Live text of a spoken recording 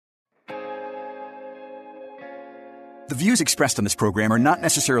The views expressed on this program are not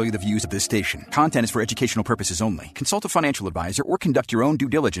necessarily the views of this station. Content is for educational purposes only. Consult a financial advisor or conduct your own due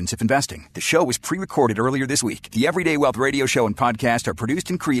diligence if investing. The show was pre-recorded earlier this week. The Everyday Wealth radio show and podcast are produced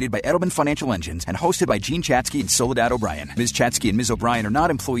and created by Edelman Financial Engines and hosted by Gene Chatzky and Soledad O'Brien. Ms. Chatzky and Ms. O'Brien are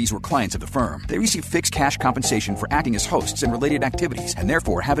not employees or clients of the firm. They receive fixed cash compensation for acting as hosts and related activities, and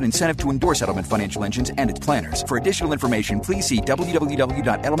therefore have an incentive to endorse Edelman Financial Engines and its planners. For additional information, please see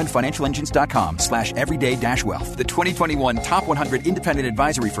www.edelmanfinancialengines.com/everyday-wealth. The 2021 Top 100 Independent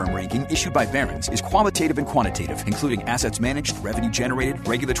Advisory Firm ranking issued by Barron's is qualitative and quantitative, including assets managed, revenue generated,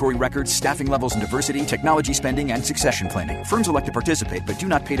 regulatory records, staffing levels and diversity, technology spending, and succession planning. Firms elect to participate but do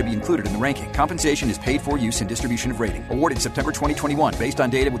not pay to be included in the ranking. Compensation is paid for use and distribution of rating. Awarded September 2021 based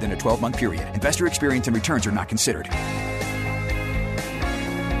on data within a 12-month period. Investor experience and returns are not considered.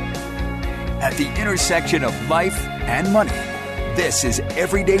 At the intersection of life and money, this is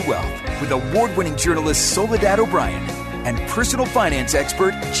Everyday Wealth with award-winning journalist Soledad O'Brien and personal finance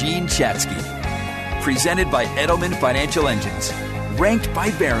expert Gene Chatzky. Presented by Edelman Financial Engines. Ranked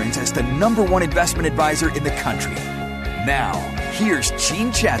by Barron's as the #1 investment advisor in the country. Now, here's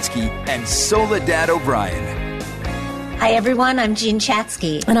Gene Chatzky and Soledad O'Brien. Hi, everyone. I'm Gene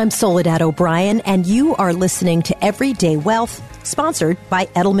Chatzky. And I'm Soledad O'Brien, and you are listening to Everyday Wealth, sponsored by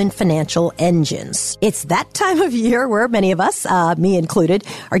Edelman Financial Engines. It's that time of year where many of us, me included,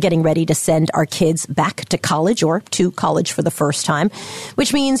 are getting ready to send our kids back to college or to college for the first time,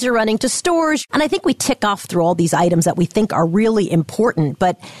 which means you're running to stores. And I think we tick off through all these items that we think are really important,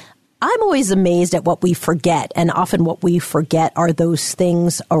 but I'm always amazed at what we forget, and often what we forget are those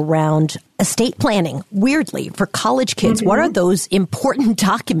things around estate planning. Weirdly, for college kids, what are those important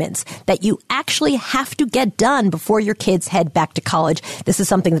documents that you actually have to get done before your kids head back to college? This is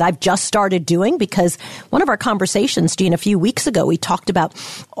something that I've just started doing because one of our conversations, Gene, a few weeks ago, we talked about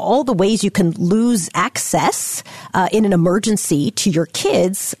all the ways you can lose access in an emergency to your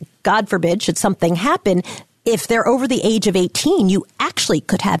kids. God forbid, should something happen. If they're over the age of 18, you actually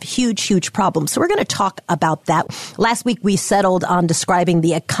could have huge, huge problems. So we're going to talk about that. Last week, we settled on describing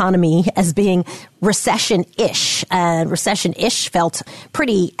the economy as being recession-ish. And recession-ish felt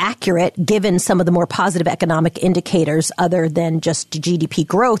pretty accurate given some of the more positive economic indicators other than just GDP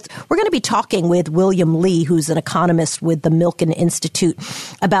growth. We're going to be talking with William Lee, who's an economist with the Milken Institute,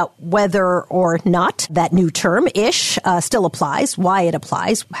 about whether or not that new term, ish, still applies, why it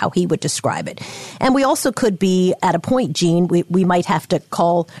applies, how he would describe it. And we also could be at a point, Gene, we might have to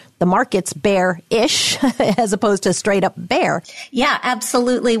call the markets bear-ish as opposed to straight up bear. Yeah,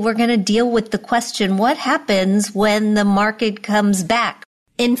 absolutely. We're going to deal with the question, what happens when the market comes back?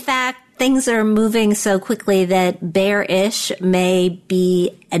 In fact, things are moving so quickly that bearish may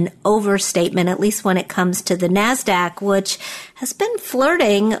be an overstatement, at least when it comes to the NASDAQ, which has been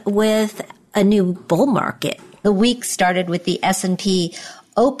flirting with a new bull market. The week started with the S&P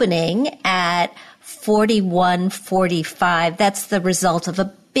opening at 41.45. That's the result of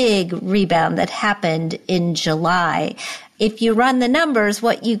a big rebound that happened in July. If you run the numbers,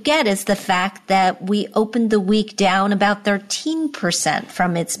 what you get is the fact that we opened the week down about 13%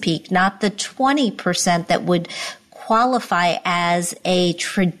 from its peak, not the 20% that would qualify as a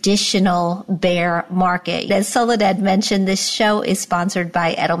traditional bear market. As Soledad mentioned, this show is sponsored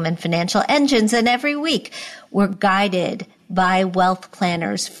by Edelman Financial Engines, and every week we're guided by wealth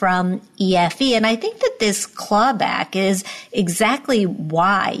planners from EFE. And I think that this clawback is exactly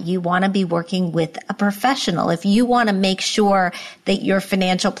why you want to be working with a professional. If you want to make sure that your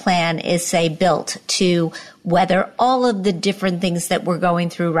financial plan is, say, built to weather all of the different things that we're going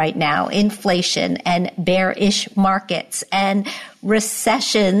through right now, inflation and bearish markets and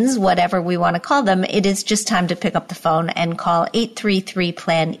recessions, whatever we want to call them, it is just time to pick up the phone and call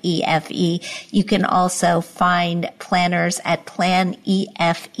 833-PLAN-EFE. You can also find planners at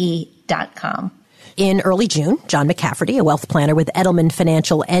planefe.com. In early June, John McCafferty, a wealth planner with Edelman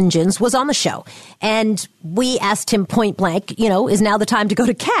Financial Engines, was on the show. And we asked him point blank, is now the time to go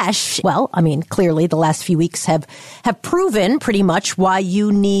to cash? Well, clearly the last few weeks have proven pretty much why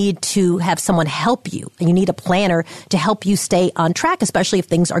you need to have someone help you. You need a planner to help you stay on track, especially if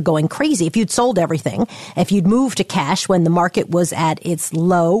things are going crazy. If you'd sold everything, if you'd moved to cash when the market was at its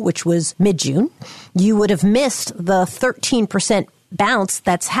low, which was mid-June, you would have missed the 13% bounce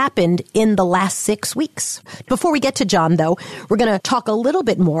that's happened in the last 6 weeks. Before we get to John, though, we're going to talk a little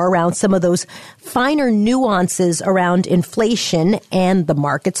bit more around some of those finer nuances around inflation and the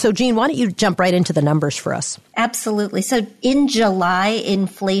market. So, Gene, why don't you jump right into the numbers for us? Absolutely. So in July,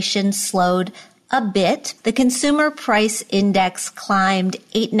 inflation slowed a bit. The consumer price index climbed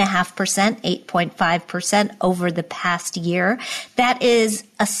 8.5%, 8.5% over the past year. That is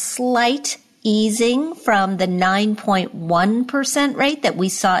a slight easing from the 9.1% rate that we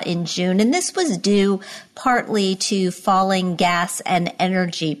saw in June. And this was due partly to falling gas and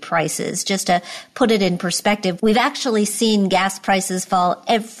energy prices. Just to put it in perspective, we've actually seen gas prices fall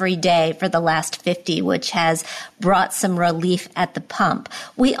every day for the last 50, which has brought some relief at the pump.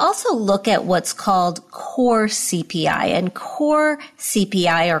 We also look at what's called core CPI, and core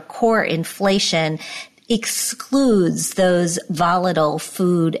CPI, or core inflation, excludes those volatile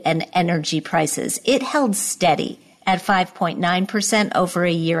food and energy prices. It held steady at 5.9% over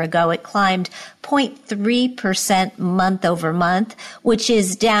a year ago. It climbed 0.3% month over month, which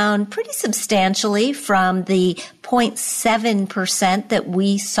is down pretty substantially from the 0.7% that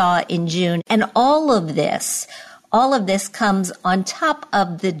we saw in June. And all of this comes on top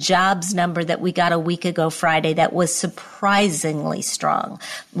of the jobs number that we got a week ago Friday that was surprisingly strong.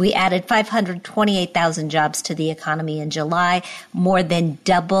 We added 528,000 jobs to the economy in July, more than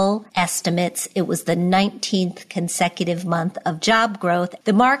double estimates. It was the 19th consecutive month of job growth.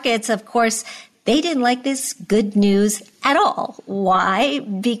 The markets, of course, they didn't like this good news at all. Why?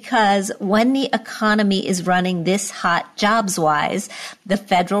 Because when the economy is running this hot jobs-wise, the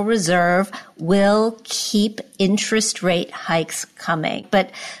Federal Reserve will keep interest rate hikes coming.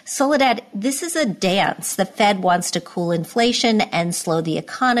 But Soledad, this is a dance. The Fed wants to cool inflation and slow the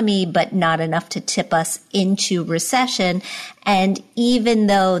economy, but not enough to tip us into recession. And even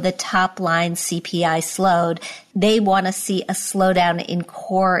though the top line CPI slowed, they want to see a slowdown in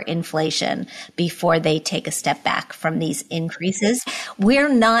core inflation before they take a step back from these increases.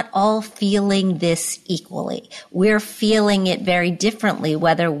 We're not all feeling this equally. We're feeling it very differently,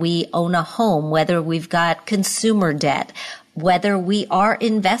 whether we own a home, whether we've got consumer debt, whether we are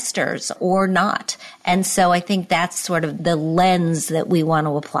investors or not. And so I think that's sort of the lens that we want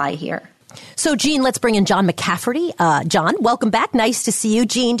to apply here. So, Jean, let's bring in John McCafferty. John, welcome back. Nice to see you.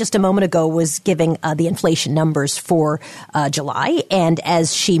 Jean, just a moment ago, was giving the inflation numbers for July. And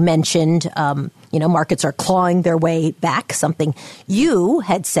as she mentioned, markets are clawing their way back, something you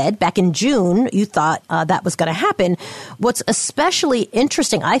had said back in June. You thought that was going to happen. What's especially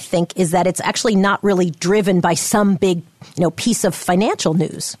interesting, I think, is that it's actually not really driven by some big, piece of financial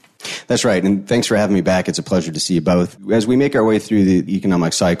news. That's right. And thanks for having me back. It's a pleasure to see you both. As we make our way through the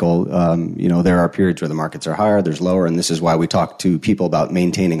economic cycle, there are periods where the markets are higher, there's lower, and this is why we talk to people about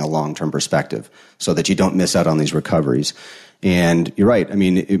maintaining a long-term perspective so that you don't miss out on these recoveries. And you're right. I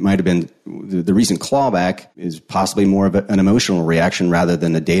mean, it might have been the recent clawback is possibly more of an emotional reaction rather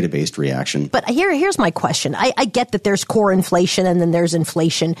than a data-based reaction. But here's my question. I get that there's core inflation and then there's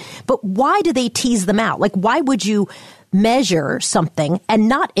inflation, but why do they tease them out? Like, why would you measure something and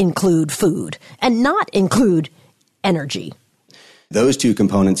not include food and not include energy? Those two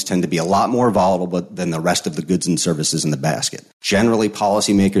components tend to be a lot more volatile than the rest of the goods and services in the basket. Generally,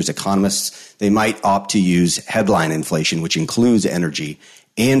 policymakers, economists, they might opt to use headline inflation, which includes energy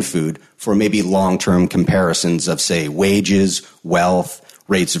and food, for maybe long-term comparisons of, say, wages, wealth,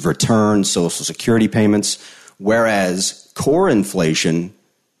 rates of return, Social Security payments, whereas core inflation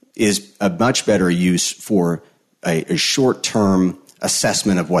is a much better use for a short-term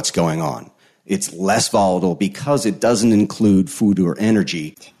assessment of what's going on. It's less volatile because it doesn't include food or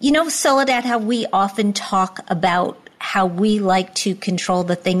energy. Soledad, how we often talk about how we like to control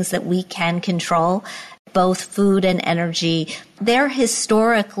the things that we can control, both food and energy. They're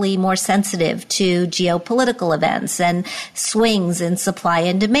historically more sensitive to geopolitical events and swings in supply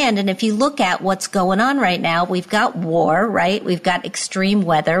and demand. And if you look at what's going on right now, we've got war, right? We've got extreme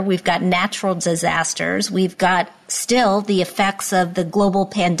weather. We've got natural disasters. We've got still the effects of the global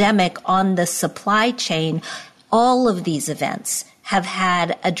pandemic on the supply chain. All of these events have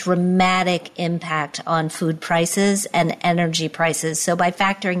had a dramatic impact on food prices and energy prices. So by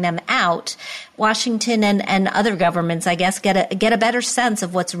factoring them out, Washington and other governments, I guess, get a better sense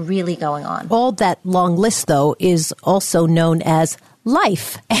of what's really going on. All that long list, though, is also known as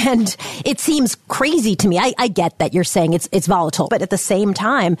life. And it seems crazy to me. I get that you're saying it's volatile, but at the same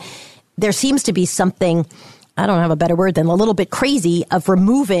time, there seems to be something, I don't have a better word than a little bit crazy, of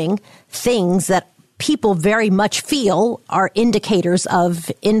removing things that people very much feel are indicators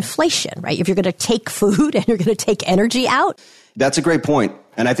of inflation, right? If you're going to take food and you're going to take energy out. That's a great point.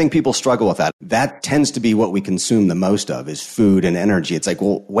 And I think people struggle with that. That tends to be what we consume the most of, is food and energy. It's like,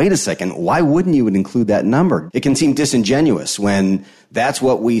 well, wait a second. Why wouldn't you include that number? It can seem disingenuous when that's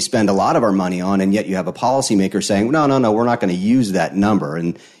what we spend a lot of our money on, and yet you have a policymaker saying, no, we're not going to use that number.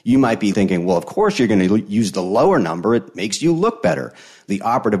 And you might be thinking, well, of course you're going to use the lower number. It makes you look better. The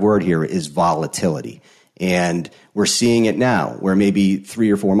operative word here is volatility. And we're seeing it now, where maybe 3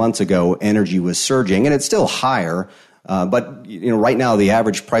 or 4 months ago, energy was surging, and it's still higher, But right now, the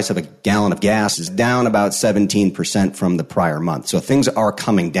average price of a gallon of gas is down about 17% from the prior month. So things are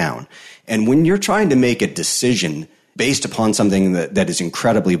coming down. And when you're trying to make a decision based upon something that is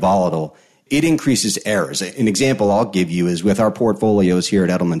incredibly volatile, it increases errors. An example I'll give you is with our portfolios here at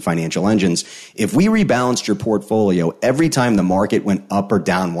Edelman Financial Engines. If we rebalanced your portfolio every time the market went up or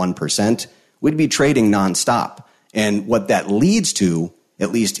down 1%, we'd be trading nonstop. And what that leads to,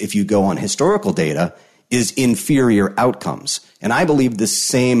 at least if you go on historical data, is inferior outcomes. And I believe the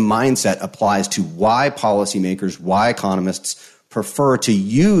same mindset applies to why policymakers, why economists prefer to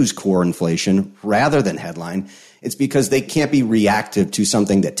use core inflation rather than headline. It's because they can't be reactive to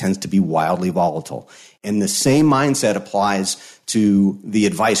something that tends to be wildly volatile. And the same mindset applies to the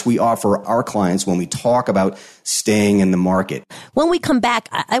advice we offer our clients when we talk about staying in the market. When we come back,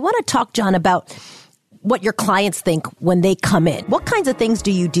 I want to talk, John, about what your clients think when they come in. What kinds of things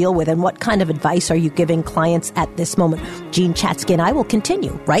do you deal with, and what kind of advice are you giving clients at this moment? Jean Chatzky and I will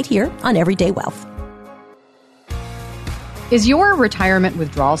continue right here on Everyday Wealth. Is your retirement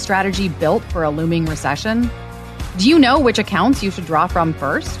withdrawal strategy built for a looming recession? Do you know which accounts you should draw from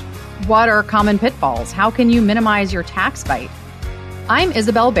first? What are common pitfalls? How can you minimize your tax bite? I'm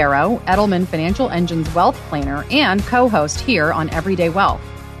Isabel Barrow, Edelman Financial Engine's wealth planner and co-host here on Everyday Wealth.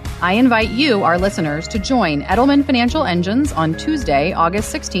 I invite you, our listeners, to join Edelman Financial Engines on Tuesday,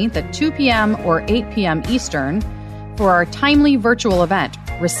 August 16th at 2 p.m. or 8 p.m. Eastern for our timely virtual event,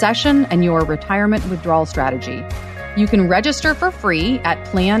 Recession and Your Retirement Withdrawal Strategy. You can register for free at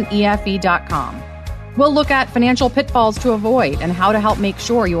planefe.com. We'll look at financial pitfalls to avoid and how to help make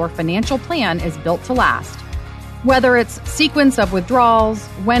sure your financial plan is built to last. Whether it's sequence of withdrawals,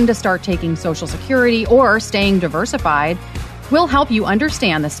 when to start taking Social Security, or staying diversified, we'll help you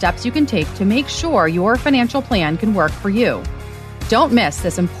understand the steps you can take to make sure your financial plan can work for you. Don't miss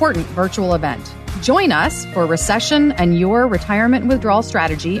this important virtual event. Join us for Recession and Your Retirement Withdrawal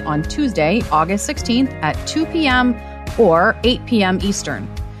Strategy on Tuesday, August 16th at 2 p.m. or 8 p.m.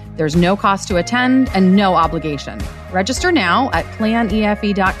 Eastern. There's no cost to attend and no obligation. Register now at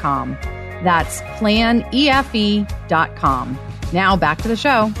planefe.com. That's planefe.com. Now back to the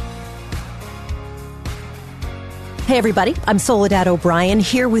show. Hey, everybody. I'm Soledad O'Brien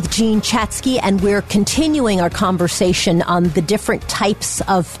here with Jean Chatzky, and we're continuing our conversation on the different types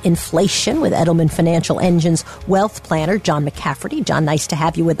of inflation with Edelman Financial Engine's wealth planner, John McCafferty. John, nice to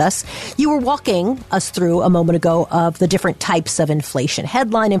have you with us. You were walking us through a moment ago of the different types of inflation,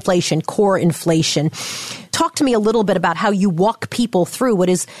 headline inflation, core inflation. Talk to me a little bit about how you walk people through what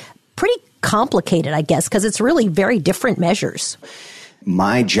is pretty complicated, I guess, because it's really very different measures.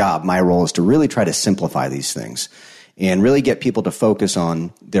 My job, my role is to really try to simplify these things and really get people to focus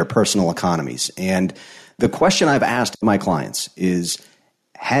on their personal economies. And the question I've asked my clients is,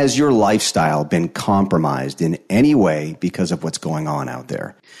 has your lifestyle been compromised in any way because of what's going on out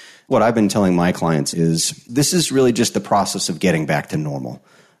there? What I've been telling my clients is this is really just the process of getting back to normal.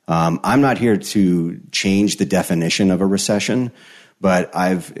 I'm not here to change the definition of a recession, but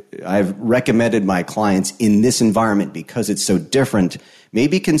I've recommended my clients in this environment, because it's so different,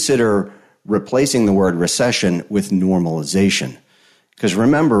 maybe consider replacing the word recession with normalization. Because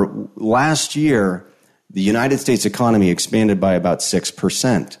remember, last year, the United States economy expanded by about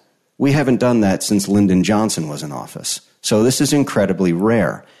 6%. We haven't done that since Lyndon Johnson was in office. So this is incredibly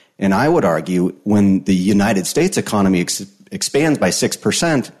rare. And I would argue when the United States economy expands by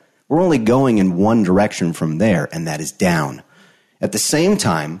 6%, we're only going in one direction from there, and that is down. At the same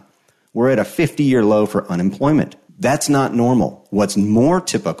time, we're at a 50-year low for unemployment. That's not normal. What's more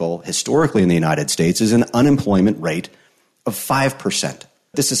typical historically in the United States is an unemployment rate of 5%.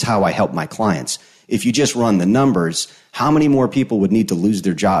 This is how I help my clients. If you just run the numbers, how many more people would need to lose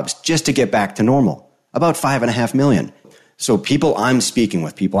their jobs just to get back to normal? About 5.5 million. So people I'm speaking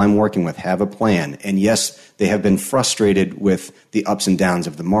with, people I'm working with have a plan. And yes, they have been frustrated with the ups and downs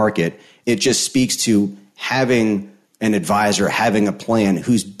of the market. It just speaks to having an advisor, having a plan,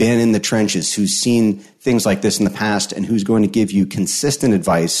 who's been in the trenches, who's seen things like this in the past, and who's going to give you consistent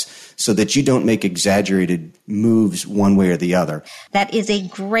advice so that you don't make exaggerated moves one way or the other. That is a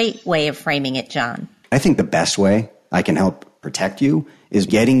great way of framing it, John. I think the best way I can help protect you is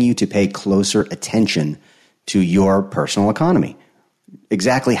getting you to pay closer attention to your personal economy.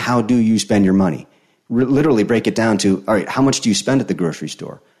 Exactly how do you spend your money? Literally break it down to, all right, how much do you spend at the grocery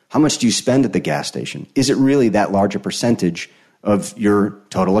store? How much do you spend at the gas station? Is it really that large a percentage of your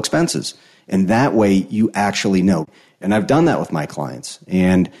total expenses? And that way you actually know. And I've done that with my clients.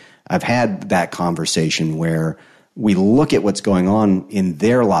 And I've had that conversation where we look at what's going on in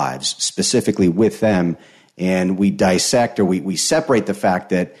their lives, specifically with them, and we dissect or we separate the fact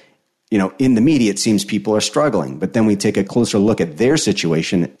that in the media, it seems people are struggling. But then we take a closer look at their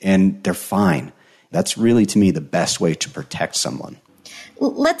situation and they're fine. That's really, to me, the best way to protect someone.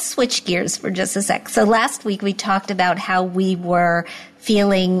 Let's switch gears for just a sec. So last week we talked about how we were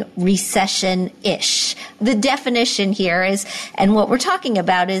feeling recession-ish. The definition here is, and what we're talking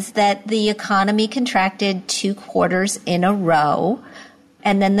about is that the economy contracted 2 quarters in a row.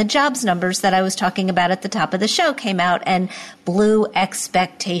 And then the jobs numbers that I was talking about at the top of the show came out and blew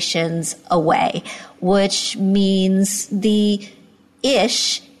expectations away, which means the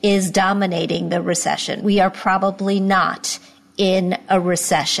ish is dominating the recession. We are probably not in a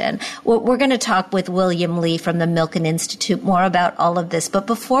recession. We're going to talk with William Lee from the Milken Institute more about all of this. But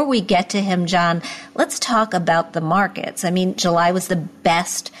before we get to him, John, let's talk about the markets. I mean, July was the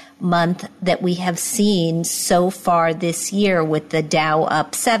best month that we have seen so far this year, with the Dow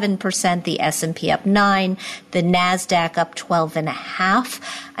up 7%, the S&P up 9%, the NASDAQ up 12.5%.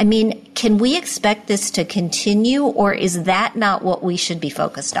 I mean, can we expect this to continue, or is that not what we should be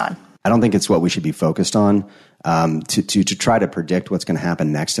focused on? I don't think it's what we should be focused on. To try to predict what's going to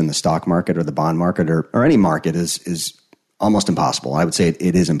happen next in the stock market or the bond market or any market is almost impossible. I would say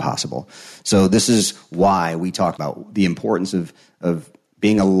it is impossible. So this is why we talk about the importance of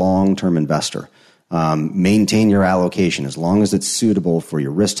being a long-term investor. Maintain your allocation as long as it's suitable for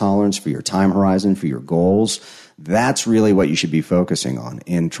your risk tolerance, for your time horizon, for your goals. That's really what you should be focusing on,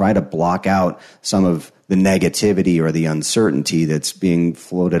 and try to block out some of the negativity or the uncertainty that's being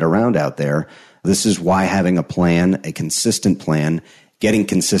floated around out there. This is why having a plan, a consistent plan, getting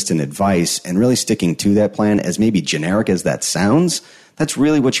consistent advice, and really sticking to that plan, as maybe generic as that sounds, that's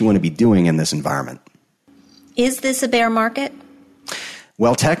really what you want to be doing in this environment. Is this a bear market?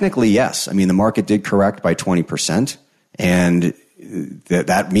 Well, technically, yes. I mean, the market did correct by 20%, and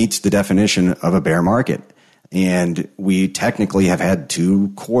that meets the definition of a bear market. And we technically have had 2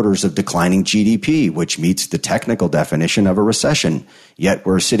 quarters of declining GDP, which meets the technical definition of a recession. Yet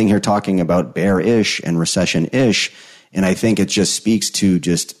we're sitting here talking about bearish and recession-ish. And I think it just speaks to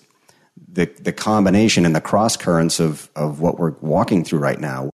just the combination and the cross currents of what we're walking through right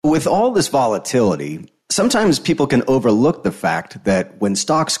now. With all this volatility, sometimes people can overlook the fact that when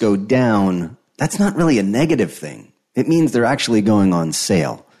stocks go down, that's not really a negative thing. It means they're actually going on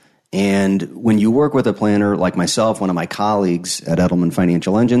sale. And when you work with a planner like myself, one of my colleagues at Edelman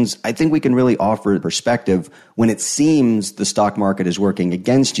Financial Engines, I think we can really offer perspective when it seems the stock market is working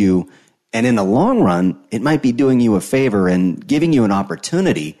against you. And in the long run, it might be doing you a favor and giving you an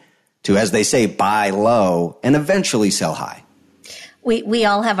opportunity to, as they say, buy low and eventually sell high. We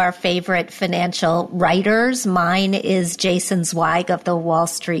all have our favorite financial writers. Mine is Jason Zweig of the Wall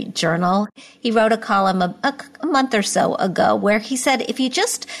Street Journal. He wrote a column a month or so ago where he said if you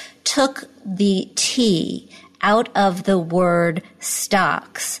just took the T out of the word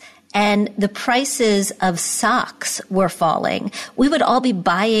stocks and the prices of socks were falling, we would all be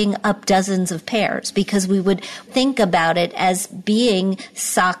buying up dozens of pairs because we would think about it as being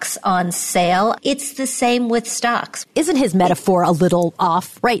socks on sale. It's the same with stocks. Isn't his metaphor a little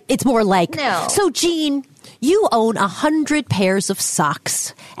off, right? It's more like, no. So Jean, you own 100 pairs of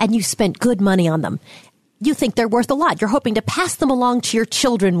socks and you spent good money on them. You think they're worth a lot. You're hoping to pass them along to your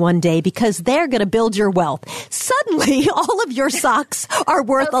children one day because they're going to build your wealth. Suddenly, all of your socks are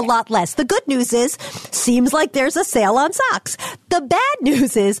worth a lot less. The good news is, seems like there's a sale on socks. The bad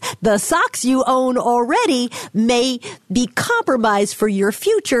news is, the socks you own already may be compromised for your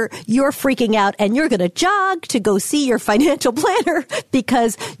future. You're freaking out and you're going to jog to go see your financial planner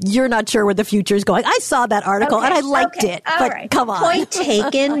because you're not sure where the future is going. I saw that article and I liked it. All but right. Come on. Point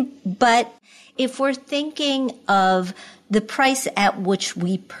taken, but if we're thinking of the price at which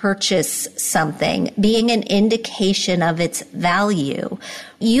we purchase something being an indication of its value,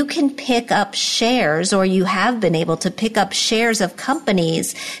 you can pick up shares, or you have been able to pick up shares of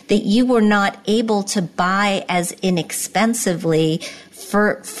companies that you were not able to buy as inexpensively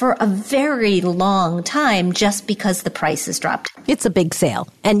for a very long time just because the price has dropped. It's a big sale,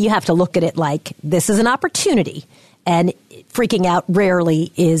 and you have to look at it like this is an opportunity. And freaking out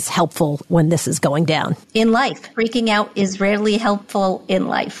rarely is helpful when this is going down. In life, freaking out is rarely helpful in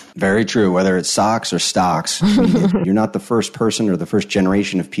life. Very true. Whether it's socks or stocks, I mean, you're not the first person or the first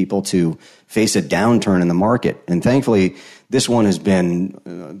generation of people to face a downturn in the market. And thankfully, this one has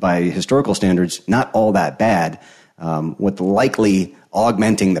been, by historical standards, not all that bad. What likely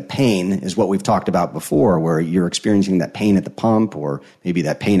augmenting the pain is what we've talked about before, where you're experiencing that pain at the pump or maybe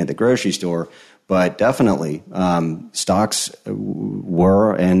that pain at the grocery store. But definitely, stocks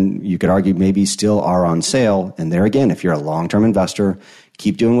were, and you could argue maybe still are on sale. And there again, if you're a long-term investor,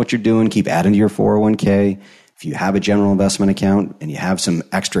 keep doing what you're doing, keep adding to your 401k. If you have a general investment account and you have some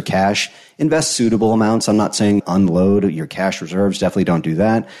extra cash, invest suitable amounts. I'm not saying unload your cash reserves. Definitely don't do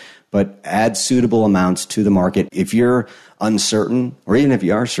that. But add suitable amounts to the market. If you're uncertain, or even if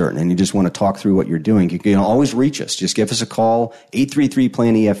you are certain and you just want to talk through what you're doing, you can always reach us. Just give us a call,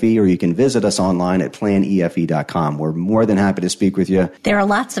 833-PLAN-EFE, or you can visit us online at planefe.com. We're more than happy to speak with you. There are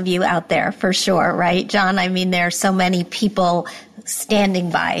lots of you out there for sure, right, John? I mean, there are so many people standing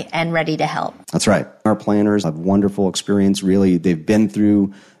by and ready to help. That's right. Our planners have wonderful experience. Really, they've been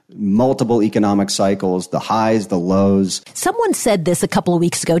through multiple economic cycles, the highs, the lows. Someone said this a couple of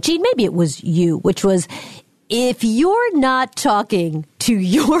weeks ago, Gene, maybe it was you, which was, if you're not talking to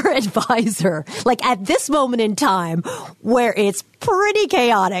your advisor, like at this moment in time where it's pretty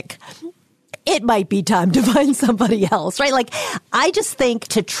chaotic, it might be time to find somebody else, right? Like, I just think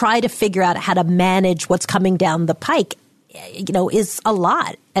to try to figure out how to manage what's coming down the pike, is a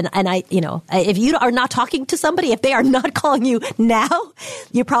lot. And I, if you are not talking to somebody, if they are not calling you now,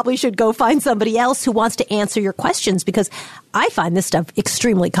 you probably should go find somebody else who wants to answer your questions, because I find this stuff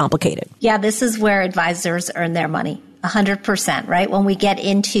extremely complicated. Yeah, this is where advisors earn their money. 100%, right? When we get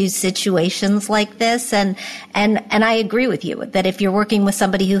into situations like this, and I agree with you that if you're working with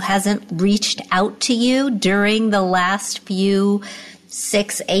somebody who hasn't reached out to you during the last few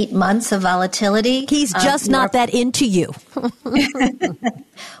 6-8 months of volatility. He's just not that into you.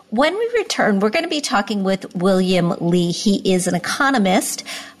 When we return, we're going to be talking with William Lee. He is an economist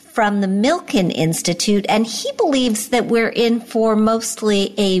from the Milken Institute, and he believes that we're in for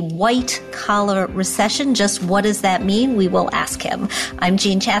mostly a white-collar recession. Just what does that mean? We will ask him. I'm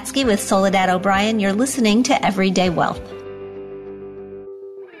Jean Chatzky with Soledad O'Brien. You're listening to Everyday Wealth.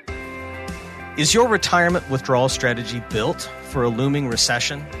 Is your retirement withdrawal strategy built for a looming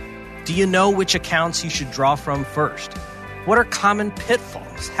recession? Do you know which accounts you should draw from first? What are common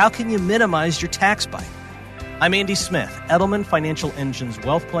pitfalls? How can you minimize your tax bite? I'm Andy Smith, Edelman Financial Engine's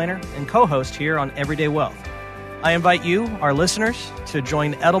wealth planner and co-host here on Everyday Wealth. I invite you, our listeners, to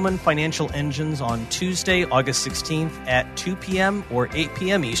join Edelman Financial Engines on Tuesday, August 16th at 2 p.m. or 8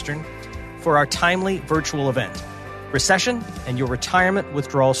 p.m. Eastern for our timely virtual event, Recession and Your Retirement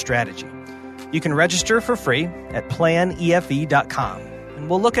Withdrawal Strategy. You can register for free at planefe.com, and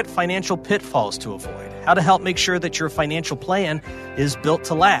we'll look at financial pitfalls to avoid, how to help make sure that your financial plan is built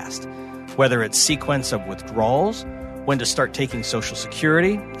to last, whether it's sequence of withdrawals, when to start taking Social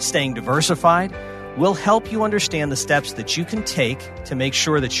Security, staying diversified. We'll help you understand the steps that you can take to make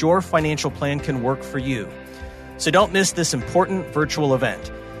sure that your financial plan can work for you. So don't miss this important virtual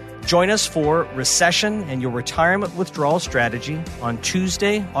event. Join us for Recession and Your Retirement Withdrawal Strategy on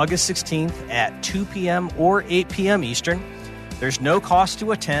Tuesday, August 16th at 2 p.m. or 8 p.m. Eastern. There's no cost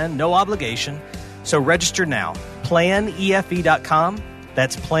to attend, no obligation. So register now. planefe.com.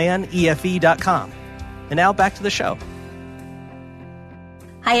 That's planefe.com. And now back to the show.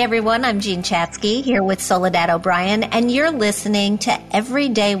 Hi, everyone. I'm Jean Chatzky here with Soledad O'Brien, and you're listening to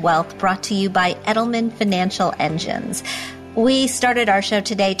Everyday Wealth, brought to you by Edelman Financial Engines. We started our show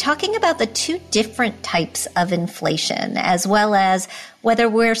today talking about the two different types of inflation, as well as whether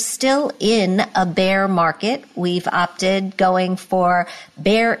we're still in a bear market. We've opted going for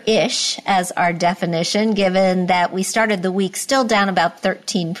bearish as our definition, given that we started the week still down about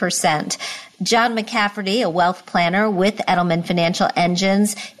 13%. John McCafferty, a wealth planner with Edelman Financial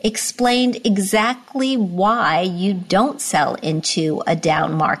Engines, explained exactly why you don't sell into a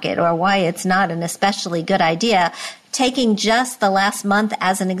down market, or why it's not an especially good idea. Taking just the last month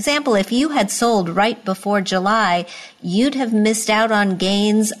as an example, if you had sold right before July, you'd have missed out on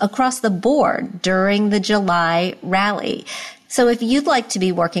gains across the board during the July rally. So if you'd like to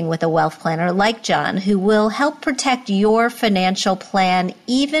be working with a wealth planner like John, who will help protect your financial plan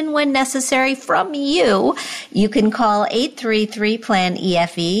even when necessary from you, you can call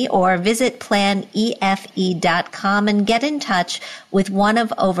 833-PLAN-EFE or visit planefe.com and get in touch with one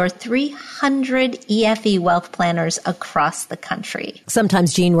of over 300 EFE wealth planners across the country.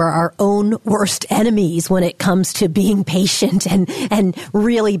 Sometimes, Jean, we're our own worst enemies when it comes to being patient and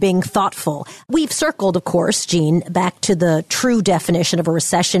really being thoughtful. We've circled, of course, Jean, back to the true definition of a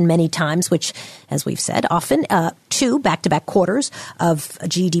recession many times, which, as we've said, often two back-to-back quarters of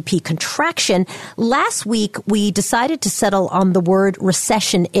GDP contraction. Last week, we decided to settle on the word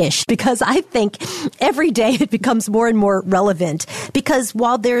recession-ish because I think every day it becomes more and more relevant, because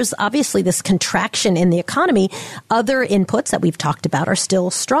while there's obviously this contraction in the economy, other inputs that we've talked about are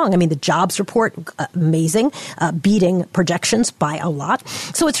still strong. I mean, the jobs report, amazing, beating projections by a lot.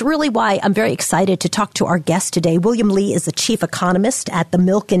 So it's really why I'm very excited to talk to our guest today. William Lee is the chief economist at the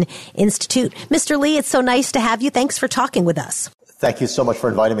Milken Institute. Mr. Lee, it's so nice to have you. Thanks for talking with us. Thank you so much for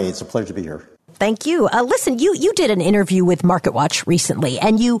inviting me. It's a pleasure to be here. Thank you. Listen, you did an interview with MarketWatch recently,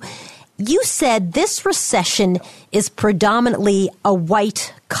 and you said this recession is predominantly a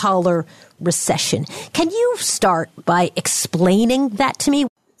white-collar recession. Can you start by explaining that to me?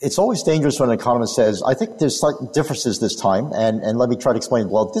 It's always dangerous when an economist says, I think there's slight differences this time, and let me try to explain.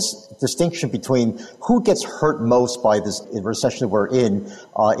 Well, this distinction between who gets hurt most by this recession that we're in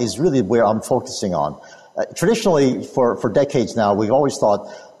is really where I'm focusing on. Traditionally, for decades now, we've always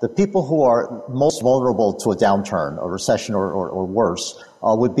thought the people who are most vulnerable to a downturn, a recession or worse,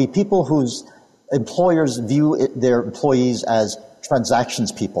 would be people whose employers view their employees as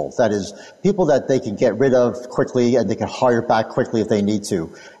transactions people. That is, people that they can get rid of quickly and they can hire back quickly if they need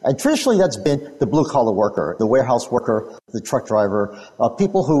to. And traditionally that's been the blue-collar worker, the warehouse worker, the truck driver,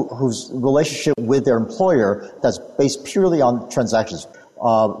 people whose relationship with their employer that's based purely on transactions.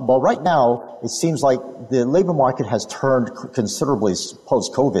 Well, right now, it seems like the labor market has turned considerably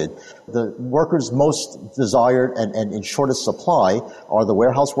post-COVID. The workers most desired and in shortest supply are the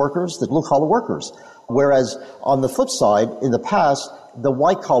warehouse workers, the blue-collar workers. Whereas on the flip side, in the past, the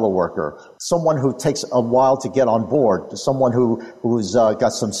white-collar worker, someone who takes a while to get on board, someone who's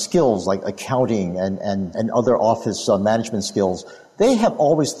got some skills like accounting and other office management skills, they have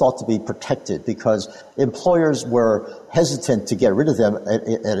always thought to be protected because employers were hesitant to get rid of them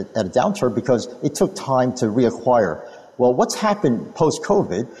at a downturn because it took time to reacquire. Well, what's happened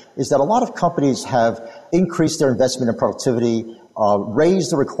post-COVID is that a lot of companies have increased their investment in productivity,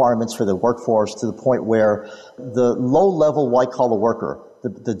 raised the requirements for the workforce to the point where the low-level white-collar worker,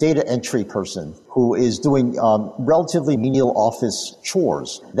 the data entry person who is doing relatively menial office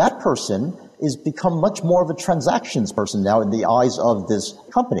chores, that person is become much more of a transactions person now in the eyes of this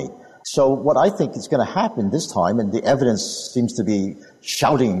company. So what I think is going to happen this time, and the evidence seems to be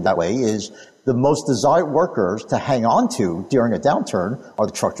shouting that way, is the most desired workers to hang on to during a downturn are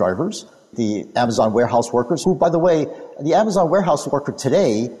the truck drivers, the Amazon warehouse workers, who, by the way, the Amazon warehouse worker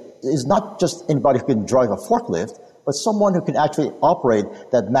today is not just anybody who can drive a forklift, but someone who can actually operate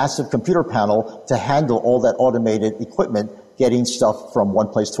that massive computer panel to handle all that automated equipment getting stuff from one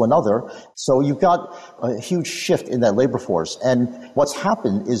place to another. So you've got a huge shift in that labor force. And what's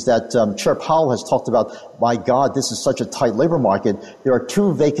happened is that Chair Powell has talked about, my God, this is such a tight labor market. There are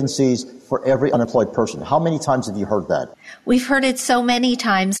 2 vacancies for every unemployed person. How many times have you heard that? We've heard it so many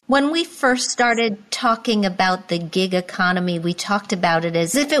times. When we first started talking about the gig economy, we talked about it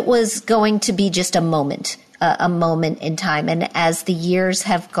as if it was going to be just a moment in time. And as the years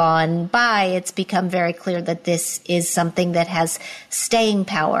have gone by, it's become very clear that this is something that has staying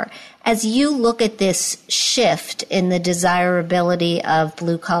power. As you look at this shift in the desirability of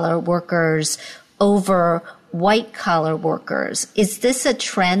blue-collar workers over white-collar workers, is this a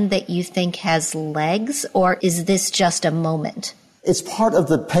trend that you think has legs, or is this just a moment? It's part of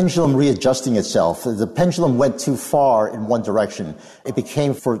the pendulum readjusting itself. The pendulum went too far in one direction. It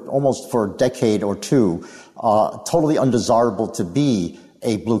became almost for a decade or two totally undesirable to be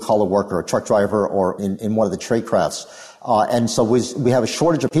a blue-collar worker, a truck driver, or in one of the trade crafts. And so we have a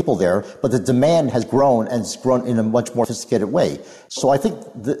shortage of people there, but the demand has grown, and it's grown in a much more sophisticated way. So I think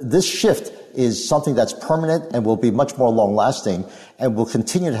this shift is something that's permanent and will be much more long-lasting and will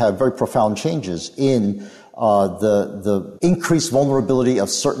continue to have very profound changes in the increased vulnerability of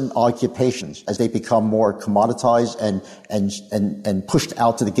certain occupations as they become more commoditized and pushed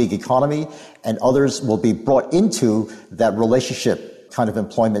out to the gig economy, and others will be brought into that relationship kind of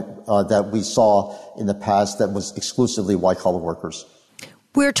employment that we saw in the past that was exclusively white-collar workers.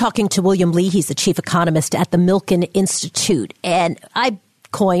 We're talking to William Lee. He's the chief economist at the Milken Institute. And I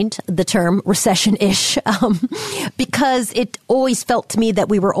coined the term recession-ish because it always felt to me that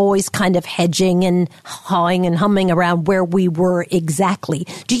we were always kind of hedging and hawing and humming around where we were exactly.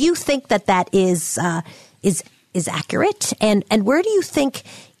 Do you think that is accurate? And where do you think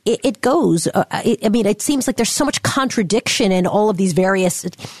it goes? I mean, it seems like there's so much contradiction in all of these various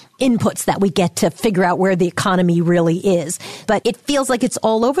inputs that we get to figure out where the economy really is. But it feels like it's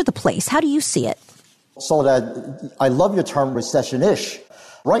all over the place. How do you see it? Soledad, I love your term recession-ish.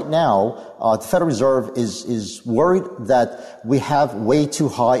 Right now, the Federal Reserve is worried that we have way too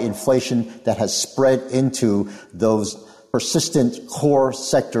high inflation that has spread into those persistent core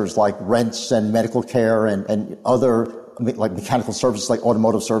sectors like rents and medical care and other like mechanical services, like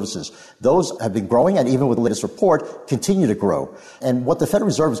automotive services. Those have been growing, and even with the latest report, continue to grow. And what the Federal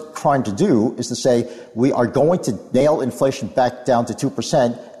Reserve is trying to do is to say, we are going to nail inflation back down to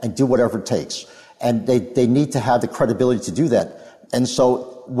 2% and do whatever it takes. And they need to have the credibility to do that. And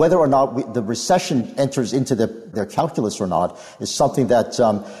so whether or not the recession enters into their calculus or not is something that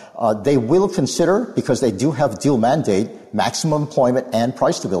they will consider, because they do have a dual mandate, maximum employment and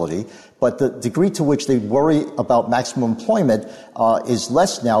price stability. But the degree to which they worry about maximum employment is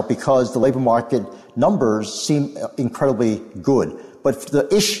less now, because the labor market numbers seem incredibly good. But the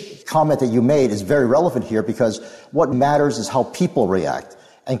ish comment that you made is very relevant here, because what matters is how people react.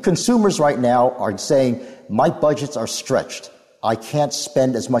 And consumers right now are saying, my budgets are stretched. I can't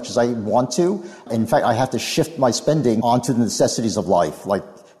spend as much as I want to. In fact, I have to shift my spending onto the necessities of life, like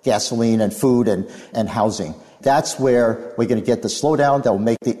gasoline and food and housing. That's where we're going to get the slowdown that will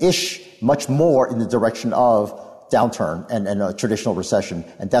make the ish much more in the direction of downturn and a traditional recession.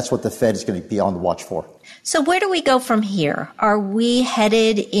 And that's what the Fed is going to be on the watch for. So where do we go from here? Are we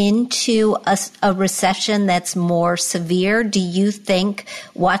headed into a recession that's more severe? Do you think,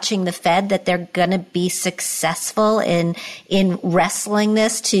 watching the Fed, that they're going to be successful in wrestling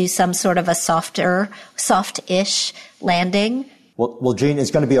this to some sort of a soft-ish landing? Well, Jean,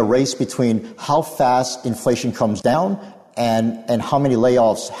 it's going to be a race between how fast inflation comes down and how many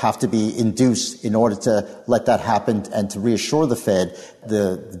layoffs have to be induced in order to let that happen, and to reassure the Fed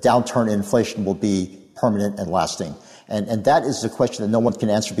the downturn in inflation will be permanent and lasting. And that is a question that no one can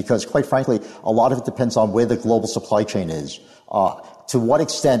answer, because, quite frankly, a lot of it depends on where the global supply chain is. To what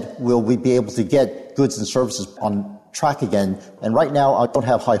extent will we be able to get goods and services on track again? And right now, I don't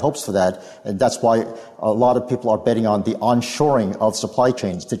have high hopes for that. And that's why a lot of people are betting on the onshoring of supply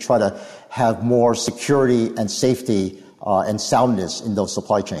chains to try to have more security and safety and soundness in those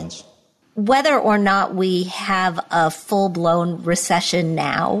supply chains. Whether or not we have a full-blown recession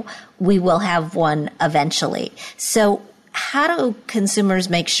now, we will have one eventually. So how do consumers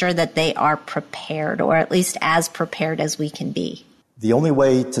make sure that they are prepared, or at least as prepared as we can be? The only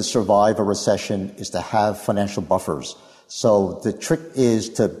way to survive a recession is to have financial buffers. So the trick is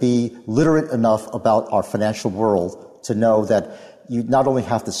to be literate enough about our financial world to know that you not only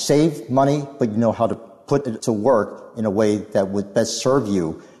have to save money, but you know how to put it to work in a way that would best serve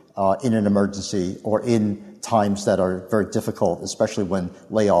you in an emergency or in times that are very difficult, especially when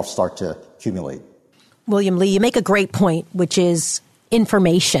layoffs start to accumulate. William Lee, you make a great point, which is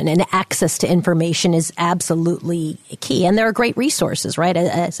information, and access to information is absolutely key. And there are great resources, right?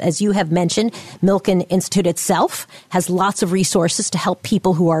 As you have mentioned, Milken Institute itself has lots of resources to help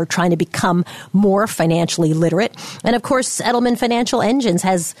people who are trying to become more financially literate. And of course, Edelman Financial Engines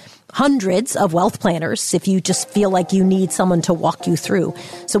has hundreds of wealth planners if you just feel like you need someone to walk you through.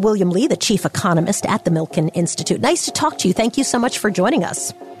 So William Lee, the chief economist at the Milken Institute, nice to talk to you. Thank you so much for joining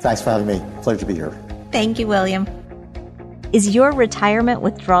us. Thanks for having me. Pleasure to be here. Thank you, William. Is your retirement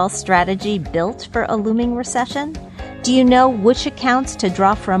withdrawal strategy built for a looming recession? Do you know which accounts to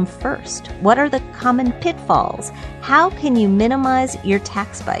draw from first? What are the common pitfalls? How can you minimize your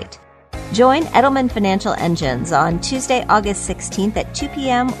tax bite? Join Edelman Financial Engines on Tuesday, August 16th at 2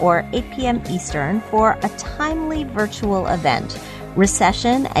 p.m. or 8 p.m. Eastern for a timely virtual event,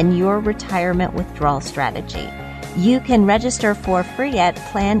 Recession and Your Retirement Withdrawal Strategy. You can register for free at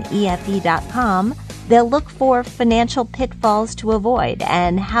planefe.com. They'll look for financial pitfalls to avoid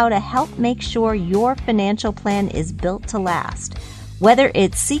and how to help make sure your financial plan is built to last. Whether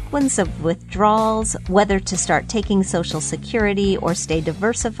it's sequence of withdrawals, whether to start taking Social Security or stay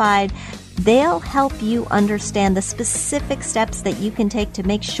diversified, they'll help you understand the specific steps that you can take to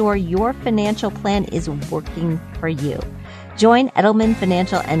make sure your financial plan is working for you. Join Edelman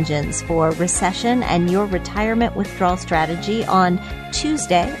Financial Engines for Recession and Your Retirement Withdrawal Strategy on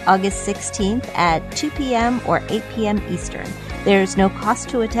Tuesday, August 16th at 2 p.m. or 8 p.m. Eastern. There's no cost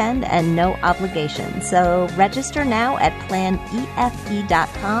to attend and no obligation. So register now at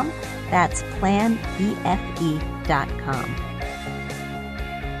planefe.com. That's planefe.com.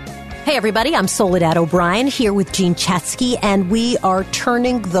 Hey everybody, I'm Soledad O'Brien here with Jean Chatzky, and we are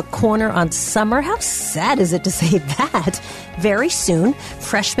turning the corner on summer. How sad is it to say that? Very soon,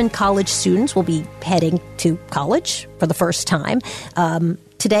 freshman college students will be heading to college for the first time.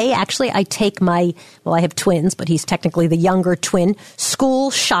 Today, actually, I take I have twins, but he's technically the younger twin, school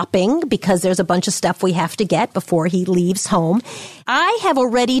shopping because there's a bunch of stuff we have to get before he leaves home. I have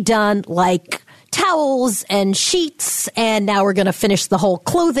already done towels and sheets, and now we're going to finish the whole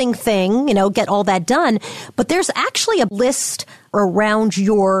clothing thing, get all that done. But there's actually a list around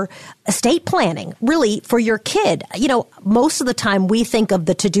your estate planning, really, for your kid. You know, most of the time we think of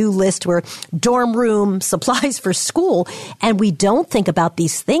the to-do list where dorm room, supplies for school, and we don't think about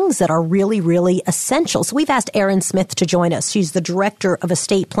these things that are really, really essential. So we've asked Erin Smith to join us. She's the Director of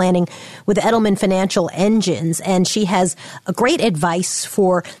Estate Planning with Edelman Financial Engines, and she has a great advice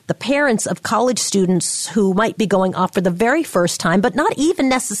for the parents of college students who might be going off for the very first time, but not even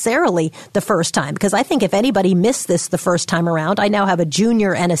necessarily the first time. Because I think if anybody missed this the first time around, I now have a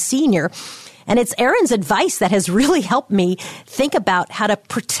junior and a senior. And it's Erin's advice that has really helped me think about how to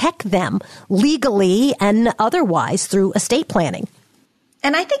protect them legally and otherwise through estate planning.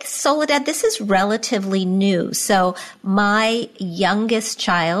 And I think, Soledad, this is relatively new. So my youngest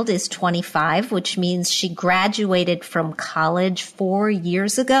child is 25, which means she graduated from college 4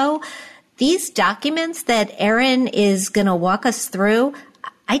 years ago. These documents that Erin is going to walk us through,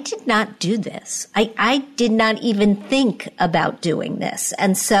 I did not do this. I did not even think about doing this.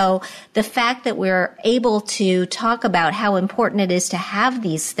 And so the fact that we're able to talk about how important it is to have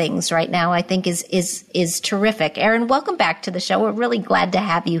these things right now, I think is terrific. Erin, welcome back to the show. We're really glad to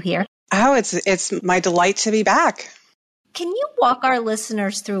have you here. Oh, it's my delight to be back. Can you walk our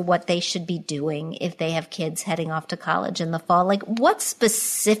listeners through what they should be doing if they have kids heading off to college in the fall? Like, what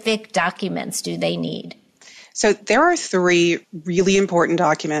specific documents do they need? So there are 3 really important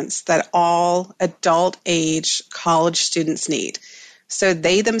documents that all adult age college students need. So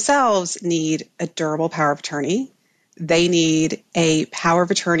they themselves need a durable power of attorney. They need a power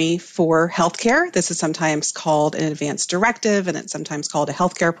of attorney for healthcare. This is sometimes called an advance directive, and it's sometimes called a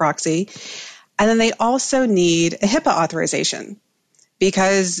healthcare proxy. And then they also need a HIPAA authorization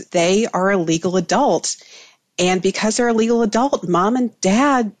because they are a legal adult. And because they're a legal adult, mom and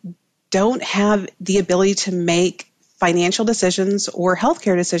dad don't have the ability to make financial decisions or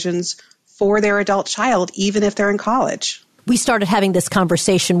healthcare decisions for their adult child, even if they're in college. We started having this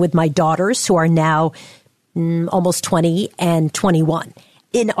conversation with my daughters, who are now almost 20 and 21.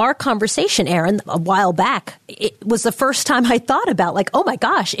 In our conversation, Erin, a while back, it was the first time I thought about, like, oh my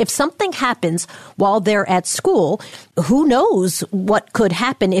gosh, if something happens while they're at school, who knows what could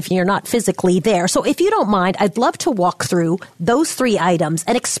happen if you're not physically there. So if you don't mind, I'd love to walk through those 3 items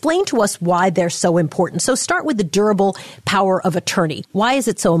and explain to us why they're so important. So start with the durable power of attorney. Why is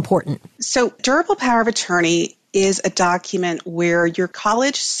it so important? So durable power of attorney is a document where your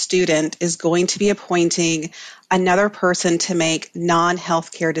college student is going to be appointing another person to make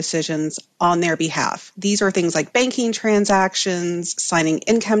non-healthcare decisions on their behalf. These are things like banking transactions, signing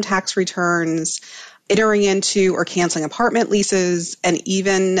income tax returns, entering into or canceling apartment leases, and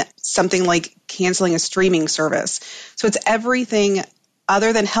even something like canceling a streaming service. So it's everything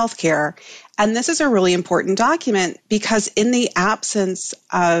other than healthcare. And this is a really important document because in the absence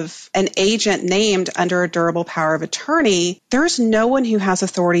of an agent named under a durable power of attorney, there's no one who has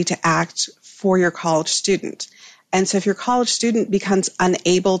authority to act for your college student. And so if your college student becomes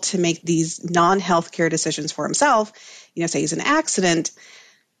unable to make these non-healthcare decisions for himself, say he's in an accident,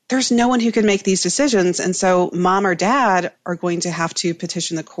 there's no one who can make these decisions. And so mom or dad are going to have to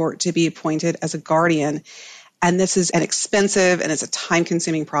petition the court to be appointed as a guardian. And this is an expensive and it's a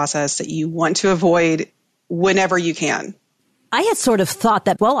time-consuming process that you want to avoid whenever you can. I had sort of thought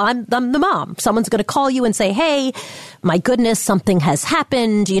that, well, I'm the mom. Someone's going to call you and say, hey, my goodness, something has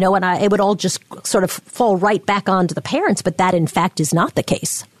happened, and it would all just sort of fall right back onto the parents. But that, in fact, is not the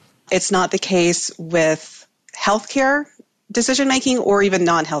case. It's not the case with healthcare decision-making or even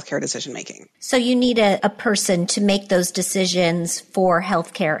non-healthcare decision-making. So you need a person to make those decisions for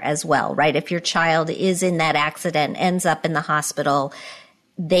healthcare as well, right? If your child is in that accident, ends up in the hospital,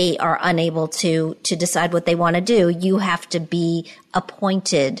 they are unable to decide what they want to do. You have to be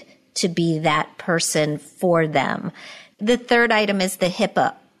appointed to be that person for them. The third item is the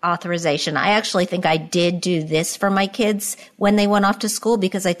HIPAA authorization. I actually think I did do this for my kids when they went off to school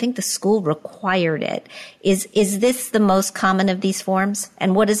because I think the school required it. Is this the most common of these forms?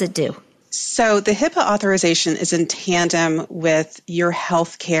 And what does it do? So the HIPAA authorization is in tandem with your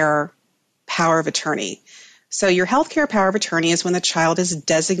healthcare power of attorney. So your healthcare power of attorney is when the child is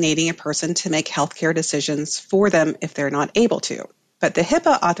designating a person to make healthcare decisions for them if they're not able to. But the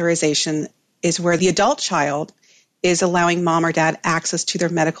HIPAA authorization is where the adult child is allowing mom or dad access to their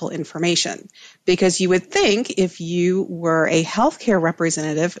medical information. Because you would think if you were a healthcare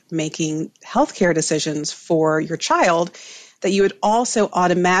representative making healthcare decisions for your child, that you would also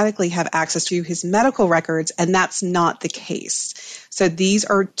automatically have access to his medical records, and that's not the case. So these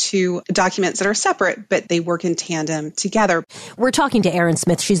are two documents that are separate, but they work in tandem together. We're talking to Erin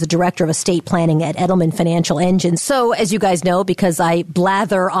Smith. She's the Director of Estate Planning at Edelman Financial Engines. So as you guys know, because I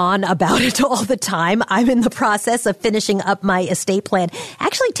blather on about it all the time, I'm in the process of finishing up my estate plan.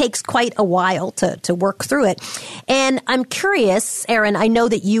 Actually takes quite a while to work through it. And I'm curious, Erin, I know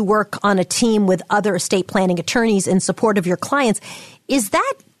that you work on a team with other estate planning attorneys in support of your clients. Is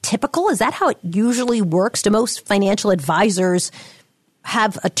that typical? Is that how it usually works? Do most financial advisors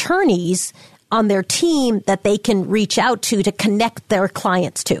have attorneys on their team that they can reach out to connect their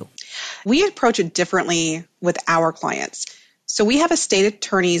clients to? We approach it differently with our clients. So we have estate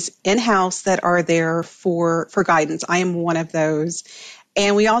attorneys in-house that are there for guidance. I am one of those.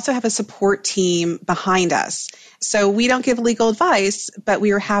 And we also have a support team behind us. So we don't give legal advice, but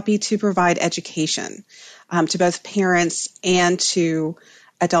we are happy to provide education to both parents and to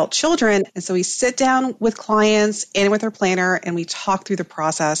adult children. And so we sit down with clients and with our planner and we talk through the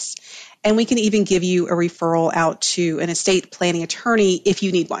process. And we can even give you a referral out to an estate planning attorney if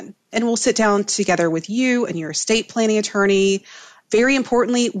you need one. And we'll sit down together with you and your estate planning attorney. Very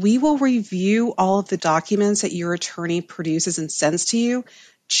importantly, we will review all of the documents that your attorney produces and sends to you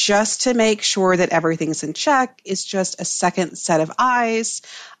just to make sure that everything's in check. It's just a second set of eyes.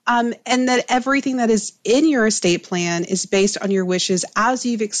 And that everything that is in your estate plan is based on your wishes as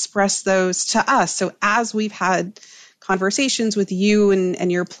you've expressed those to us. So as we've had conversations with you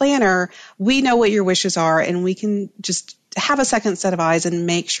and your planner, we know what your wishes are, and we can just have a second set of eyes and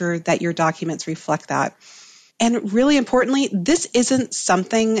make sure that your documents reflect that. And really importantly, this isn't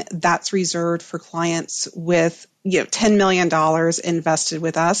something that's reserved for clients with $10 million invested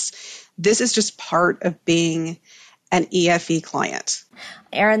with us. This is just part of being an EFE client.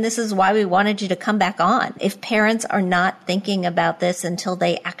 Erin, this is why we wanted you to come back on. If parents are not thinking about this until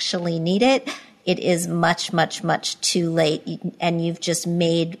they actually need it, it is much, much, much too late. And you've just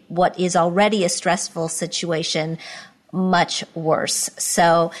made what is already a stressful situation much worse.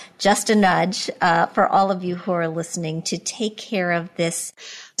 So just a nudge for all of you who are listening to take care of this.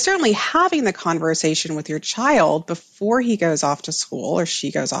 Certainly having the conversation with your child before he goes off to school or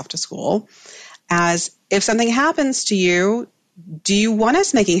she goes off to school, as if something happens to you, do you want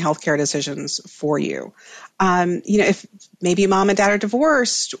us making healthcare decisions for you? If maybe mom and dad are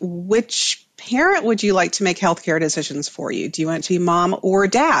divorced, which parent would you like to make healthcare decisions for you? Do you want it to be mom or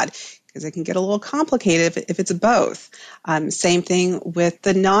dad? Because it can get a little complicated if it's both. Same thing with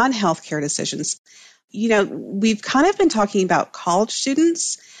the non-healthcare decisions. We've kind of been talking about college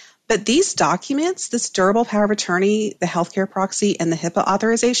students, but these documents, this durable power of attorney, the healthcare proxy, and the HIPAA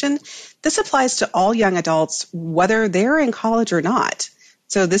authorization, this applies to all young adults, whether they're in college or not.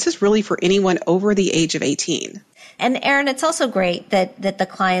 So this is really for anyone over the age of 18. And Erin, it's also great that the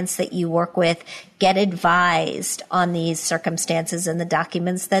clients that you work with get advised on these circumstances and the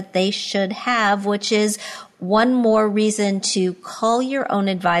documents that they should have, which is one more reason to call your own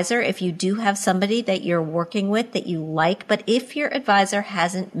advisor if you do have somebody that you're working with that you like. But if your advisor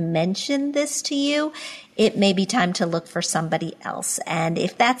hasn't mentioned this to you, it may be time to look for somebody else. And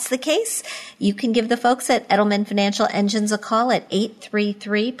if that's the case, you can give the folks at Edelman Financial Engines a call at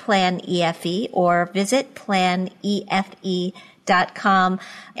 833-PLAN-EFE or visit planefe.com.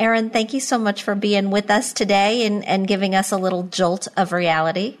 Erin, thank you so much for being with us today and giving us a little jolt of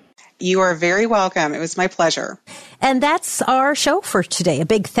reality. You are very welcome. It was my pleasure. And that's our show for today. A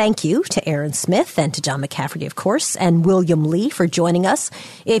big thank you to Erin Smith and to John McCafferty, of course, and William Lee for joining us.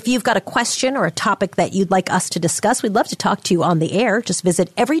 If you've got a question or a topic that you'd like us to discuss, we'd love to talk to you on the air. Just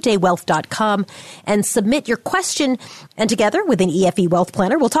visit everydaywealth.com and submit your question. And together with an EFE Wealth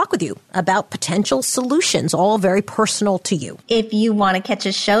Planner, we'll talk with you about potential solutions, all very personal to you. If you want to catch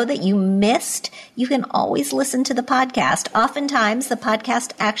a show that you missed, you can always listen to the podcast. Oftentimes, the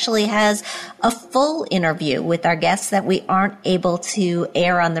podcast actually has a full interview with our guests that we aren't able to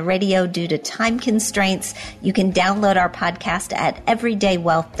air on the radio due to time constraints. You can download our podcast at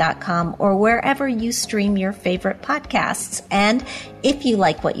everydaywealth.com or wherever you stream your favorite podcasts. And if you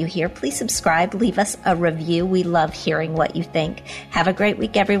like what you hear, please subscribe, leave us a review. We love hearing what you think. Have a great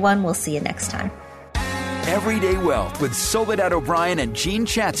week, everyone. We'll see you next time. Everyday Wealth with Soledad O'Brien and Gene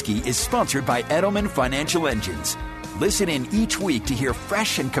Chatzky is sponsored by Edelman Financial Engines. Listen in each week to hear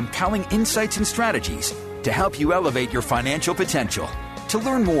fresh and compelling insights and strategies to help you elevate your financial potential. To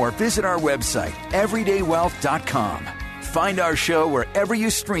learn more, visit our website, everydaywealth.com. Find our show wherever you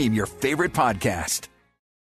stream your favorite podcast.